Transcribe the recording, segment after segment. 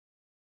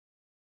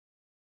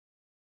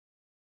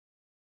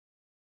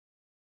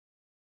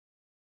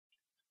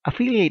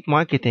Affiliate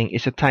marketing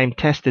is a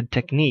time-tested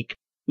technique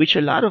which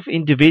a lot of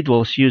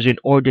individuals use in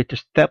order to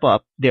step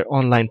up their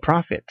online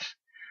profits.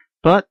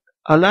 But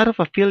a lot of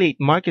affiliate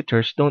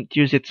marketers don't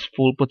use its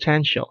full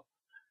potential.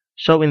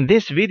 So in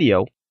this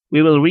video,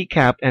 we will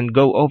recap and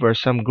go over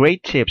some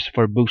great tips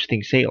for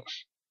boosting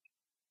sales.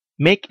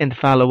 Make and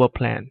follow a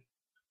plan.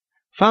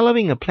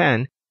 Following a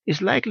plan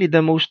is likely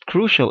the most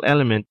crucial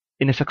element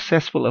in a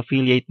successful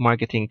affiliate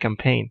marketing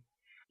campaign.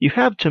 You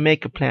have to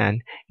make a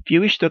plan if you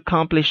wish to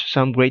accomplish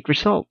some great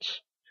results.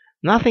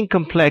 Nothing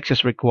complex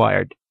is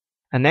required.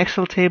 An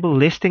Excel table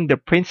listing the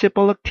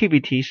principal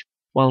activities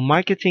while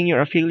marketing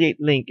your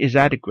affiliate link is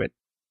adequate.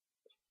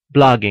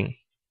 Blogging.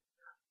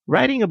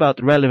 Writing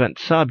about relevant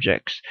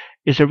subjects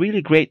is a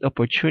really great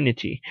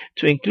opportunity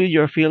to include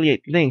your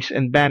affiliate links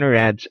and banner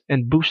ads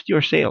and boost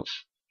your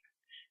sales.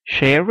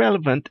 Share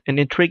relevant and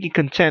intriguing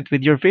content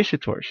with your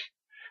visitors.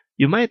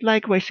 You might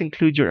likewise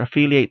include your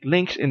affiliate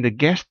links in the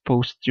guest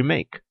posts you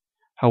make.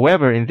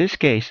 However, in this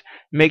case,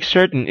 make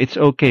certain it's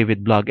okay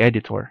with Blog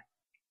Editor.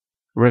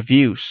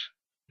 Reviews.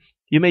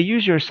 You may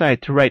use your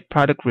site to write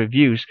product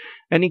reviews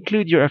and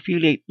include your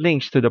affiliate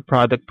links to the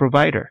product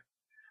provider.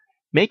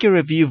 Make your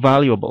review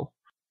valuable,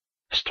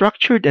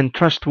 structured and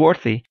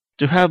trustworthy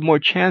to have more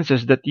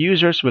chances that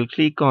users will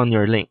click on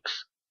your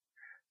links.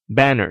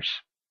 Banners.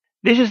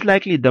 This is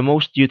likely the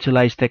most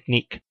utilized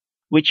technique,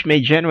 which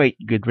may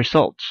generate good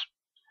results.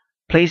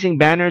 Placing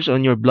banners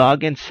on your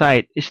blog and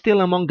site is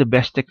still among the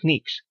best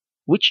techniques,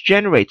 which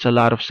generates a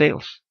lot of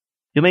sales.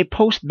 You may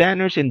post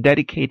banners in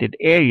dedicated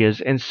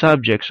areas and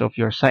subjects of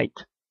your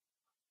site.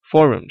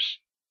 Forums.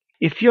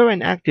 If you're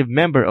an active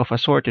member of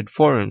assorted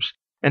forums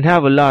and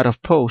have a lot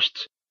of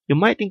posts, you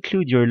might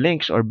include your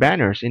links or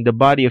banners in the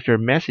body of your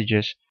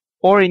messages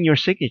or in your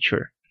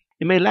signature.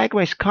 You may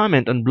likewise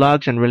comment on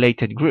blogs and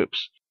related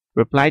groups,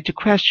 reply to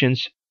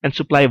questions, and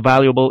supply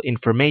valuable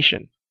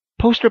information.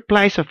 Post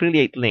replies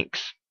affiliate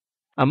links.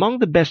 Among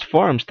the best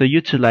forums to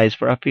utilize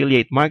for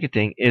affiliate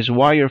marketing is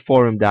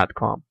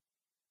warriorforum.com.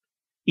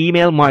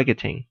 Email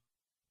marketing.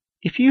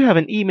 If you have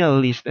an email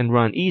list and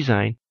run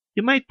eZine,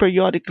 you might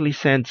periodically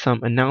send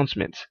some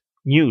announcements,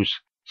 news,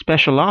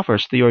 special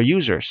offers to your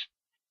users.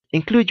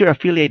 Include your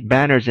affiliate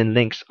banners and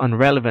links on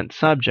relevant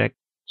subjects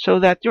so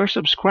that your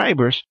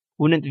subscribers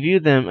wouldn't view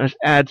them as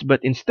ads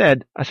but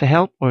instead as a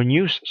help or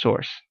news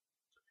source.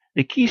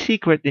 The key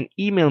secret in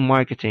email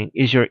marketing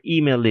is your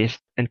email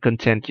list and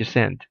content you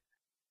send.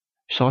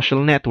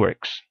 Social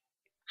networks.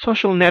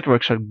 Social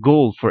networks are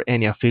gold for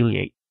any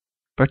affiliate,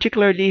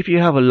 particularly if you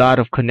have a lot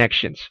of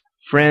connections,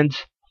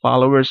 friends,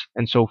 followers,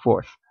 and so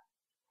forth.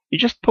 You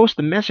just post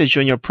a message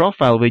on your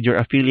profile with your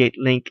affiliate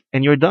link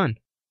and you're done.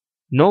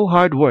 No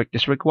hard work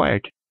is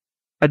required.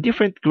 A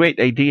different great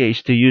idea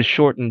is to use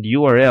shortened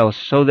URLs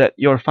so that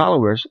your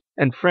followers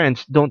and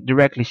friends don't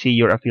directly see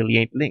your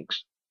affiliate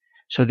links.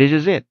 So this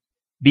is it.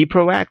 Be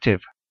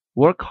proactive,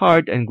 work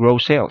hard, and grow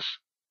sales.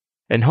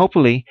 And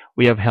hopefully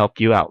we have helped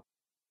you out.